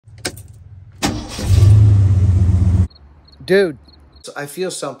Dude. I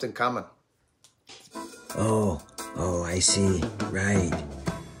feel something coming. Oh, I see. Right.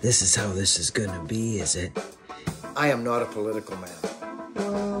 This is how this is gonna be, is it? I am not a political man.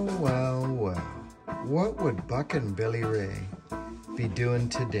 Well. What would Buck and Billy Ray be doing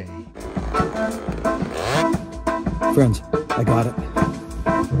today? Friends, I got it.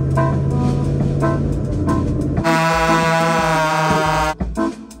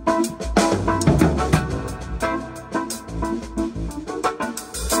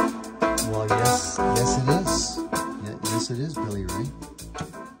 Well, yes it is. Yes it is, Billy Ray.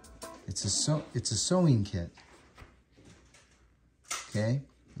 It's a sewing kit. Okay?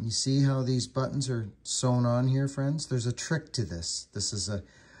 You see how these buttons are sewn on here, friends? There's a trick to this. This is a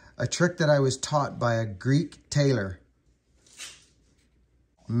trick that I was taught by a Greek tailor.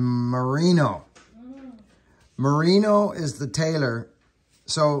 Marino. Marino is the tailor.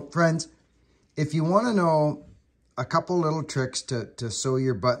 So, friends, if you want to know a couple little tricks to sew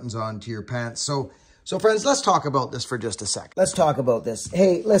your buttons onto your pants. So friends, let's talk about this for just a sec. Let's talk about this.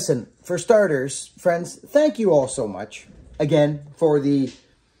 Hey, listen, for starters, friends, thank you all so much, again, for the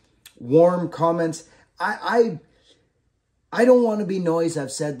warm comments. I don't want to be noise.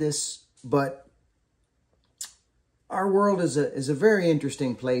 I've said this, but our world is a very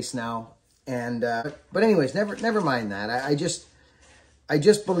interesting place now. And but anyways, never mind that. I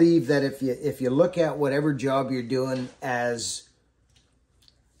just believe that if you look at whatever job you're doing as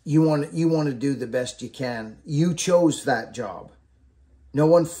you want to do the best you can. You chose that job. No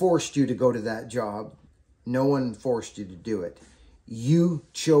one forced you to go to that job. No one forced you to do it. You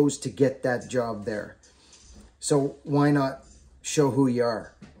chose to get that job there. So why not show who you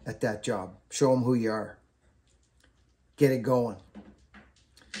are at that job? Show them who you are. Get it going.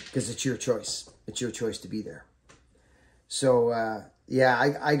 Because it's your choice. It's your choice to be there. So, yeah,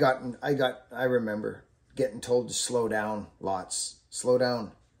 I remember getting told to slow down lots. Slow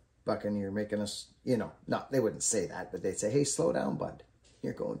down, Buckin, you're making us, you know, not, they wouldn't say that, but they'd say, hey, slow down, bud.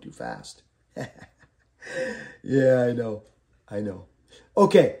 You're going too fast. Yeah, I know.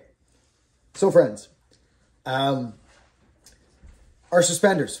 Okay. So, friends, our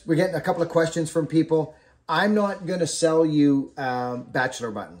suspenders. We're getting a couple of questions from people. I'm not going to sell you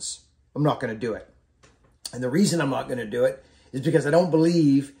bachelor buttons. I'm not going to do it. And the reason I'm not going to do it is because I don't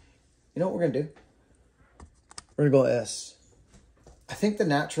believe, you know what we're going to do? We're going to go S. I think the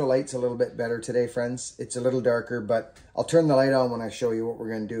natural light's a little bit better today, friends. It's a little darker, but I'll turn the light on when I show you what we're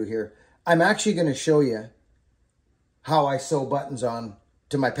going to do here. I'm actually going to show you how I sew buttons on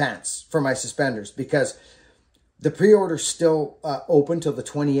to my pants for my suspenders, because the pre-order's still open till the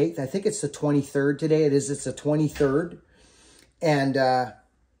 28th. I think it's the 23rd today. It's the 23rd. And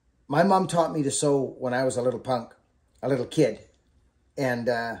my mom taught me to sew when I was a little kid. And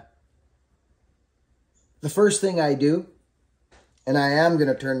the first thing I do, and I am going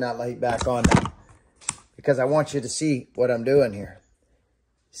to turn that light back on now, because I want you to see what I'm doing here.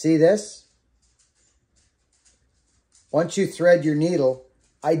 See this? Once you thread your needle,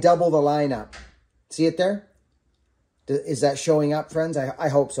 I double the line up. See it there? Is that showing up, friends? I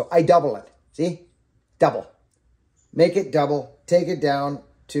hope so. I double it. See? Double. Make it double. Take it down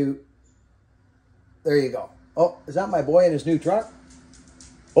to... There you go. Oh, is that my boy in his new truck?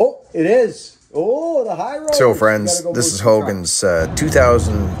 Oh, it is. Oh, the high road. So, friends, this is Hogan's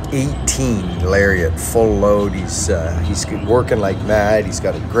 2018 Lariat full load. He's working like mad. He's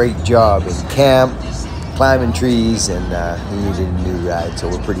got a great job in camp, climbing trees, and he needed a new ride, so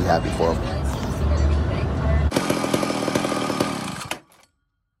we're pretty happy for him.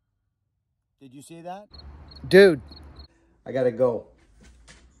 Did you see that? Dude. I gotta go.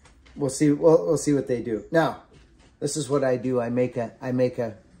 We'll see what they do. Now, this is what I do.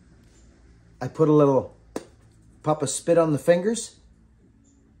 I put a little puff of spit on the fingers.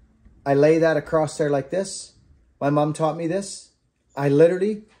 I lay that across there like this. My mom taught me this. I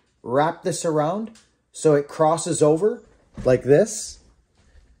literally wrap this around so it crosses over like this.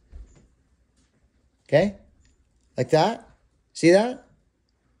 Okay? Like that. See that?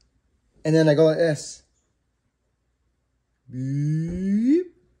 And then I go like this. Beep.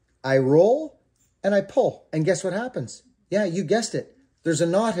 I roll and I pull. And guess what happens? Yeah, you guessed it. There's a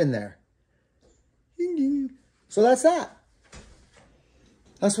knot in there. So that's that.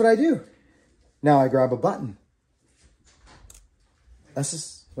 That's what I do. Now I grab a button. That's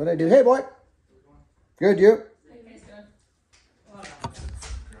just what I do. Hey, boy. Good, you?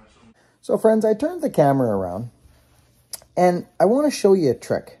 So, friends, I turned the camera around, and I want to show you a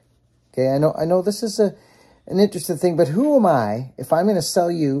trick. Okay, I know this is an interesting thing, but who am I if I'm going to sell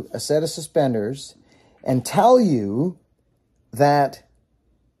you a set of suspenders and tell you that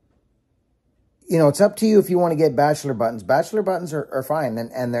you know, it's up to you if you want to get bachelor buttons. Bachelor buttons are fine,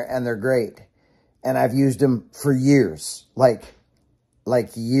 and they're great. And I've used them for years, like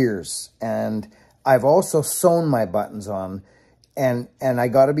years. And I've also sewn my buttons on. And I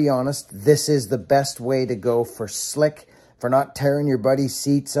got to be honest, this is the best way to go for slick, for not tearing your buddy's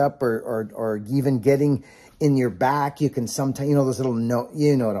seats up or even getting in your back. You can sometimes, you know, those little,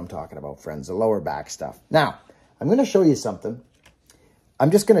 you know what I'm talking about, friends, the lower back stuff. Now, I'm going to show you something.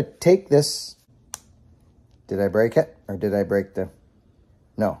 I'm just going to take this. Did I break it? Or did I break the...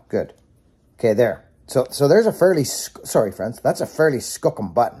 No, good. Okay, there. So there's a fairly... Sorry, friends. That's a fairly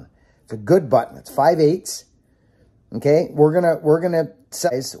skookum button. It's a good button. It's 5/8. Okay, we're gonna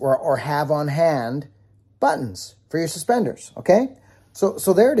size or have on hand buttons for your suspenders. Okay, so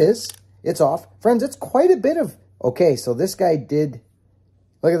there it is. It's off, friends. It's quite a bit of... Okay, so this guy did...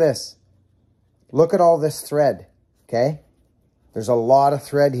 Look at this. Look at all this thread. Okay, there's a lot of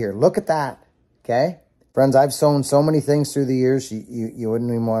thread here. Look at that. Okay, friends, I've sewn so many things through the years, you wouldn't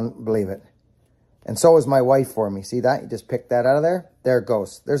even want to believe it. And so is my wife for me. See that? You just pick that out of there. There it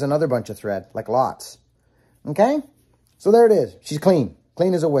goes. There's another bunch of thread, like lots. Okay, so there it is. She's clean.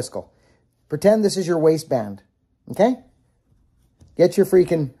 Clean as a whistle. Pretend this is your waistband. Okay, get your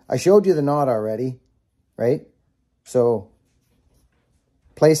freaking... I showed you the knot already, right? So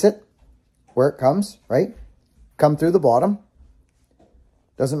place it where it comes, right? Come through the bottom.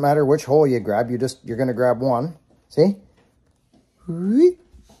 Doesn't matter which hole you grab. You're going to grab one. See?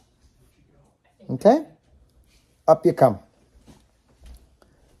 Okay. Up you come.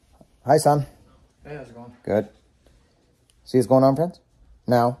 Hi, son. Hey, how's it going? Good. See what's going on, friends?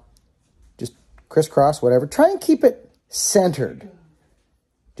 Now, just crisscross, whatever. Try and keep it centered.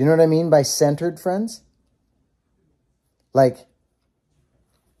 Do you know what I mean by centered, friends? Like,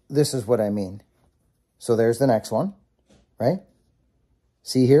 this is what I mean. So there's the next one, right?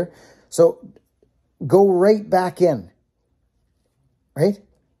 See here? So go right back in, right?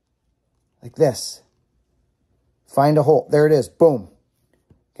 Like this. Find a hole. There it is. Boom.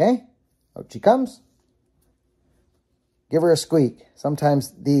 Okay? Out she comes. Give her a squeak.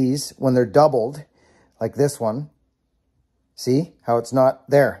 Sometimes these, when they're doubled, like this one, see how it's not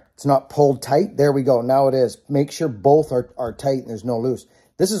there? It's not pulled tight. There we go. Now it is. Make sure both are tight and there's no loose.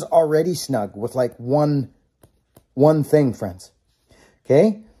 This is already snug with like one thing, friends.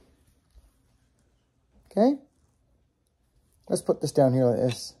 Okay? Okay? Let's put this down here like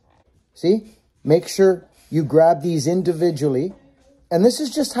this. See? Make sure you grab these individually. And this is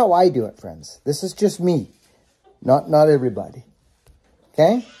just how I do it, friends. This is just me. Not everybody.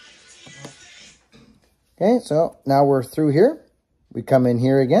 Okay? Okay, so now we're through here. We come in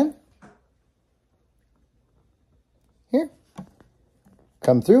here again. Here.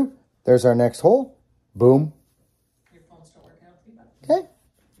 Come through. There's our next hole. Boom. Your phone's still working out for you, bud? Okay.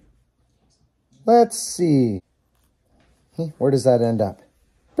 Let's see. Where does that end up?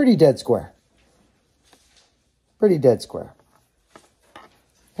 Pretty dead square. Pretty dead square.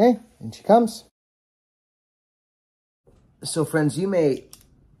 Okay, and she comes. So, friends, you may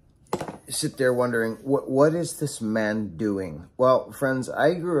sit there wondering, what is this man doing? Well, friends,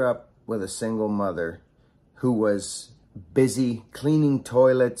 I grew up with a single mother who was busy cleaning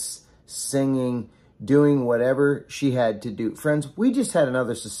toilets, singing, doing whatever she had to do. Friends, we just had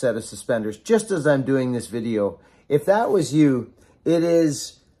another set of suspenders just as I'm doing this video. If that was you, it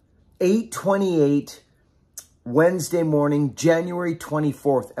is 8:28 Wednesday morning, January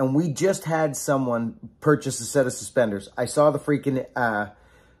 24th, and we just had someone purchase a set of suspenders. I saw the freaking,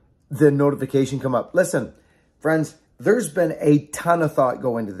 the notification come up. Listen, friends, there's been a ton of thought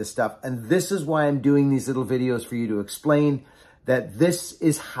go into this stuff, and this is why I'm doing these little videos for you to explain that this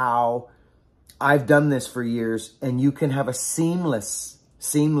is how I've done this for years, and you can have a seamless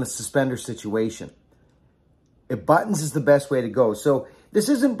suspender situation. If buttons is the best way to go. So this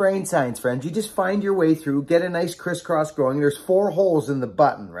isn't brain science, friends. You just find your way through, get a nice crisscross going. There's 4 holes in the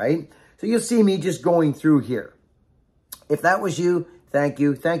button, right? So you'll see me just going through here. If that was you, thank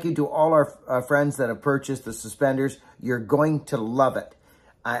you. Thank you to all our friends that have purchased the suspenders. You're going to love it.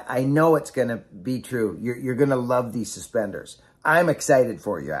 I know it's going to be true. You're going to love these suspenders. I'm excited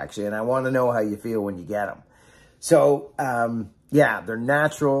for you, actually, and I want to know how you feel when you get them. So, yeah, they're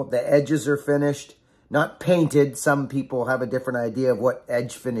natural. The edges are finished. Not painted. Some people have a different idea of what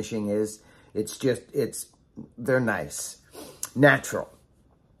edge finishing is. It's just, they're nice. Natural.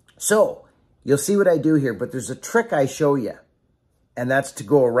 So, you'll see what I do here, but there's a trick I show you. And that's to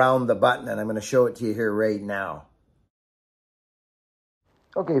go around the button, and I'm going to show it to you here right now.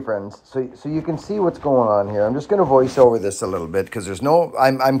 Okay, friends, so you can see what's going on here. I'm just going to voice over this a little bit because there's no,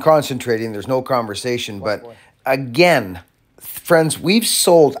 I'm concentrating, there's no conversation. But again, friends, we've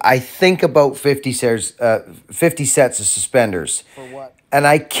sold, I think, about 50 sets of suspenders. For what? And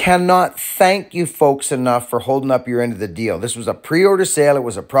I cannot thank you folks enough for holding up your end of the deal. This was a pre-order sale. It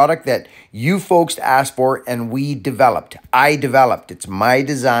was a product that you folks asked for and we developed. I developed. It's my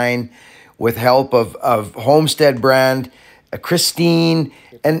design with help of Homestead brand, Christine.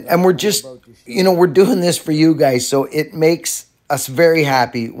 And we're just, you know, we're doing this for you guys. So it makes us very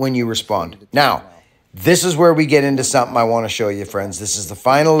happy when you respond. Now, this is where we get into something I want to show you, friends. This is the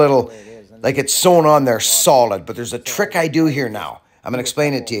final little, like it's sewn on there solid, but there's a trick I do here now. I'm going to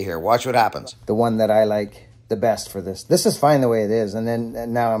explain it to you here. Watch what happens. The one that I like the best for this. This is fine the way it is. And then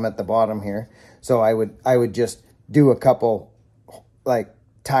and now I'm at the bottom here. So I would just do a couple like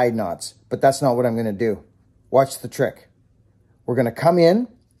tied knots, but that's not what I'm going to do. Watch the trick. We're going to come in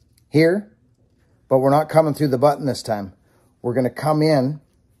here, but we're not coming through the button this time. We're going to come in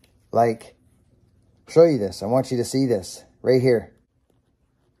like, show you this. I want you to see this right here.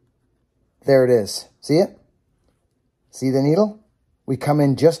 There it is. See it? See the needle? We come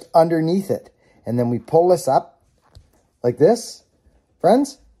in just underneath it, and then we pull this up like this,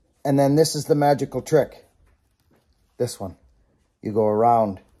 friends, and then this is the magical trick. This one. You go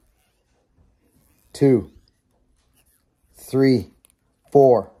around 2, 3,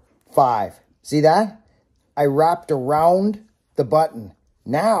 4, 5. See that? I wrapped around the button.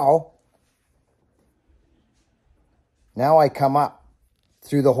 Now I come up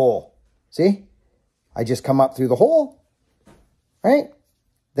through the hole. See? I just come up through the hole. Right?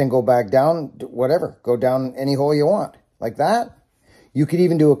 Then go back down, whatever. Go down any hole you want. Like that. You could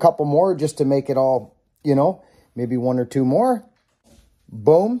even do a couple more just to make it all, you know, maybe 1 or 2 more.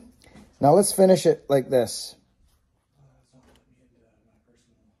 Boom. Now let's finish it like this.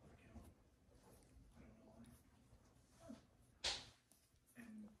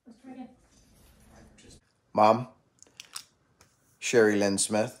 Mom, Sherry Lynn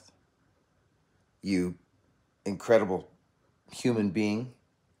Smith, you incredible human being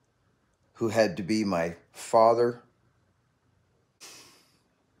who had to be my father,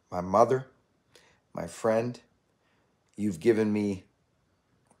 my mother, my friend. You've given me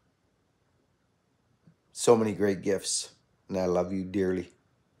so many great gifts, and I love you dearly.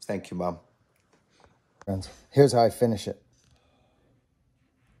 Thank you, Mom. Friends, here's how I finish it.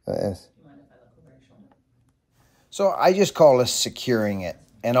 So I just call this securing it.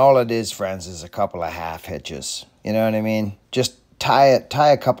 And all it is, friends, is a couple of half hitches. You know what I mean? Just tie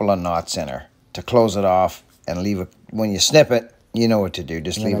a couple of knots in her to close it off and leave it. When you snip it, you know what to do.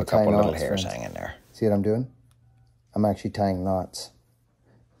 Just leave a couple of little hairs hanging there. See what I'm doing? I'm actually tying knots.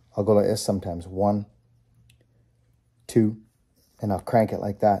 I'll go like this sometimes. 1, 2, and I'll crank it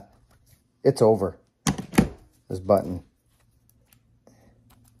like that. It's over. This button.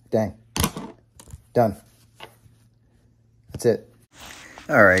 Dang. Done. That's it.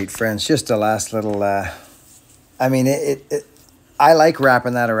 All right, friends, just a last little, I mean, I like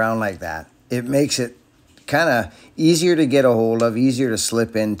wrapping that around like that. It makes it kind of easier to get a hold of, easier to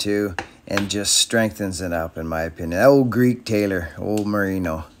slip into, and just strengthens it up, in my opinion. That old Greek tailor, old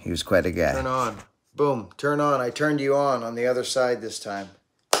Marino, he was quite a guy. Turn on. Boom. Turn on. I turned you on the other side this time.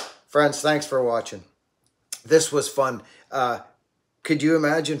 Friends, thanks for watching. This was fun. Could you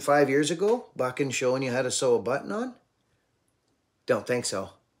imagine 5 years ago, Buckin showing you how to sew a button on? Don't think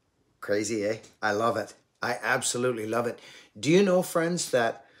so. Crazy, eh? I love it. I absolutely love it. Do you know, friends,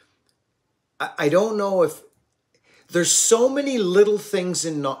 that I don't know if there's so many little things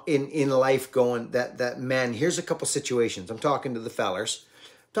in life going that man, here's a couple situations. I'm talking to the fellers.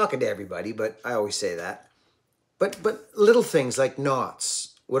 I'm talking to everybody, but I always say that. But little things like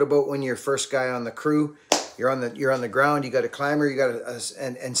knots. What about when you're first guy on the crew? You're on the ground, you got a climber, you got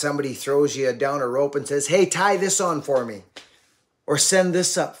and somebody throws you down a rope and says, "Hey, tie this on for me." Or send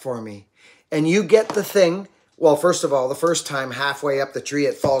this up for me. And you get the thing. Well, first of all, the first time halfway up the tree,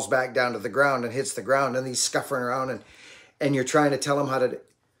 it falls back down to the ground and hits the ground. And he's scuffering around and you're trying to tell him how to.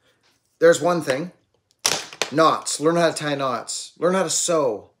 There's one thing. Knots. Learn how to tie knots. Learn how to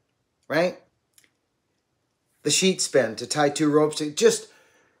sew. Right? The sheet spin to tie 2 ropes.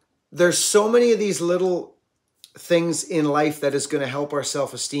 There's so many of these little things in life that is going to help our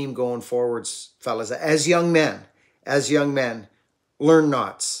self-esteem going forwards, fellas. As young men. Learn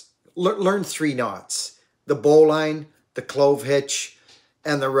knots. Learn 3 knots. The bowline, the clove hitch,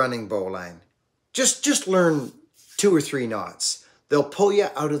 and the running bowline. Just learn 2 or 3 knots. They'll pull you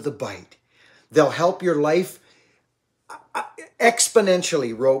out of the bite. They'll help your life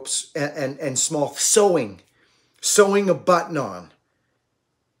exponentially. Ropes and small sewing a button on.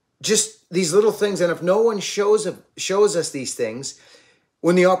 Just these little things. And if no one shows us these things,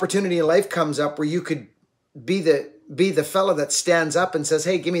 when the opportunity in life comes up where you could be be the fella that stands up and says,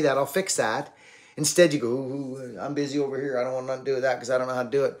 hey, give me that, I'll fix that. Instead, you go, ooh, I'm busy over here. I don't want nothing to do with that because I don't know how to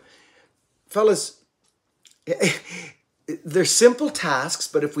do it. Fellas, they're simple tasks,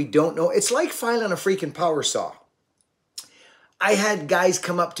 but if we don't know, it's like filing a freaking power saw. I had guys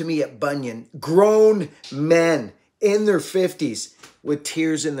come up to me at Buckin, grown men in their 50s with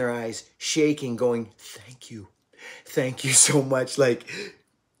tears in their eyes, shaking, going, thank you. Thank you so much, like,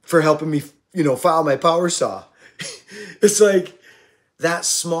 for helping me, you know, file my power saw. It's like that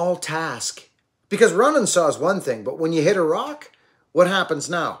small task. Because running saw is one thing, but when you hit a rock, what happens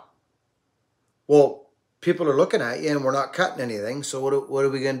now? Well, people are looking at you and we're not cutting anything, so what are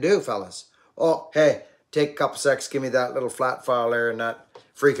we going to do, fellas? Oh, hey, take a couple seconds, give me that little flat file there and that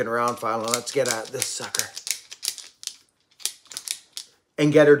freaking round file, and let's get at this sucker.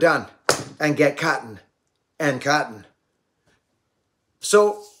 And get her done. And get cutting. And cutting.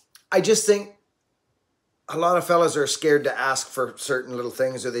 So, I just think a lot of fellas are scared to ask for certain little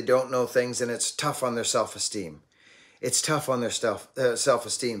things, or they don't know things, and it's tough on their self-esteem. It's tough on their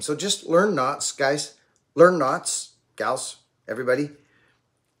self-esteem. So just learn knots, guys. Learn knots, gals, everybody.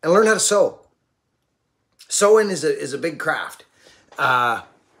 And learn how to sew. Sewing is a big craft.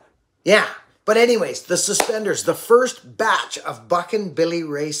 Yeah. But anyways, the suspenders. The first batch of Buckin Billy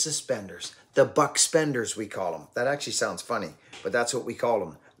Ray suspenders. The Buck Spenders, we call them. That actually sounds funny, but that's what we call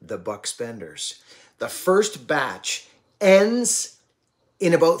them. The Buck Spenders. The first batch ends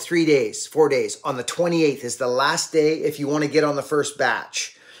in about 3 days, 4 days. On the 28th is the last day if you want to get on the first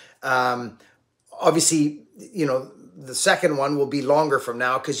batch. Obviously, you know, the second one will be longer from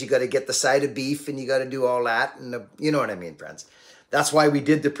now because you got to get the side of beef and you got to do all that. And you know what I mean, friends. That's why we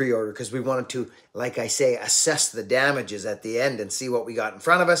did the pre-order, because we wanted to, like I say, assess the damages at the end and see what we got in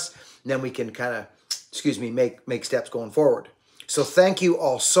front of us. And then we can kind of, excuse me, make steps going forward. So thank you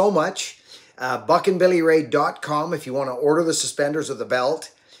all so much. BuckinBillyRay.com if you want to order the suspenders or the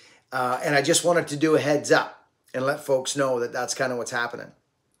belt. And I just wanted to do a heads up and let folks know that that's kind of what's happening.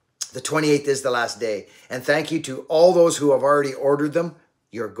 The 28th is the last day. And thank you to all those who have already ordered them.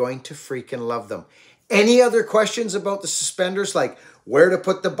 You're going to freaking love them. Any other questions about the suspenders, like where to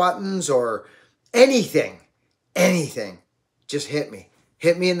put the buttons or anything, just hit me.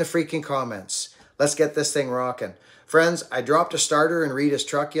 Hit me in the freaking comments. Let's get this thing rocking. Friends, I dropped a starter in Rita's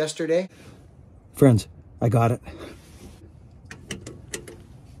truck yesterday. Friends, I got it.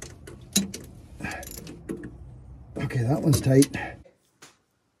 Okay, that one's tight.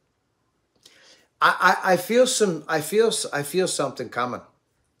 I feel something coming.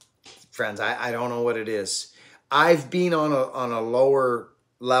 Friends, I don't know what it is. I've been on a lower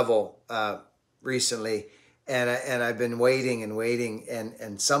level recently, and I've been waiting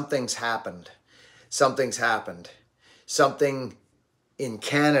and something's happened. Something's happened. Something in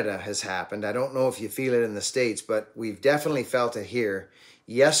Canada has happened. I don't know if you feel it in the States, but we've definitely felt it here.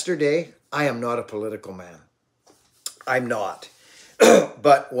 Yesterday, I am not a political man. I'm not.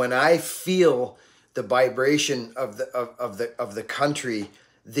 But when I feel the vibration of the country,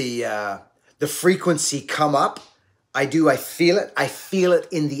 the frequency come up, I feel it. I feel it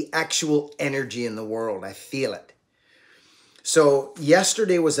in the actual energy in the world. I feel it. So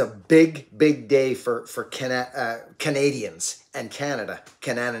yesterday was a big day for Canadians and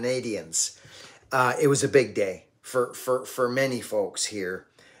Canadians. It was a big day for many folks here,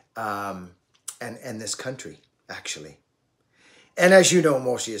 and this country actually. And as you know,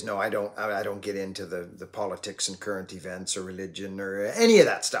 most of you know, I don't get into the politics and current events or religion or any of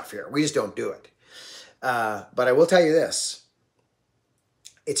that stuff here. We just don't do it. But I will tell you this.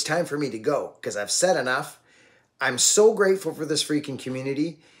 It's time for me to go because I've said enough. I'm so grateful for this freaking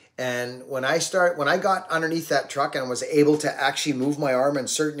community. And when I got underneath that truck and was able to actually move my arm in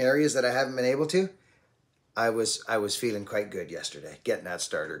certain areas that I haven't been able to, I was feeling quite good yesterday, getting that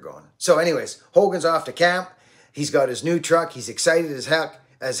starter going. So anyways, Hogan's off to camp. He's got his new truck. He's excited as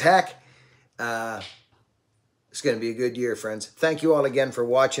heck. It's going to be a good year, friends. Thank you all again for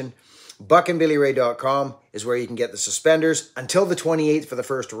watching. BuckinBillyRay.com is where you can get the suspenders until the 28th for the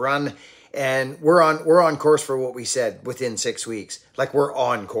first run. And we're on course for what we said within 6 weeks. Like, we're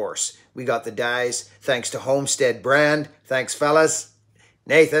on course. We got the dies thanks to Homestead Brand. Thanks, fellas.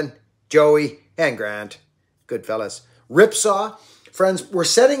 Nathan, Joey, and Grant. Good fellas. Ripsaw. Friends, we're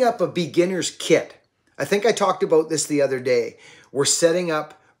setting up a beginner's kit. I think I talked about this the other day. We're setting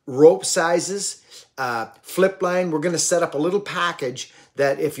up rope sizes, flip line. We're going to set up a little package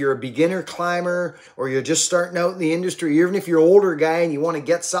that if you're a beginner climber or you're just starting out in the industry, even if you're an older guy and you want to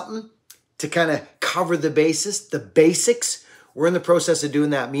get something to kind of cover the basis, the basics, We're in the process of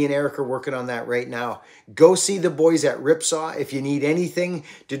doing that. Me and Eric are working on that right now. Go see the boys at Ripsaw if you need anything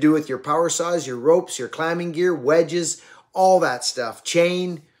to do with your power saws, your ropes, your climbing gear, wedges, all that stuff.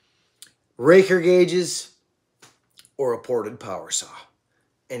 Chain, raker gauges, or a ported power saw.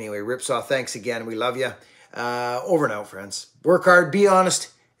 Anyway, Ripsaw, thanks again. We love you. Over and out, friends. Work hard, be honest,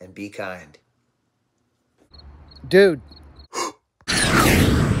 and be kind. Dude.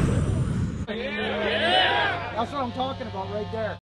 That's what I'm talking about right there.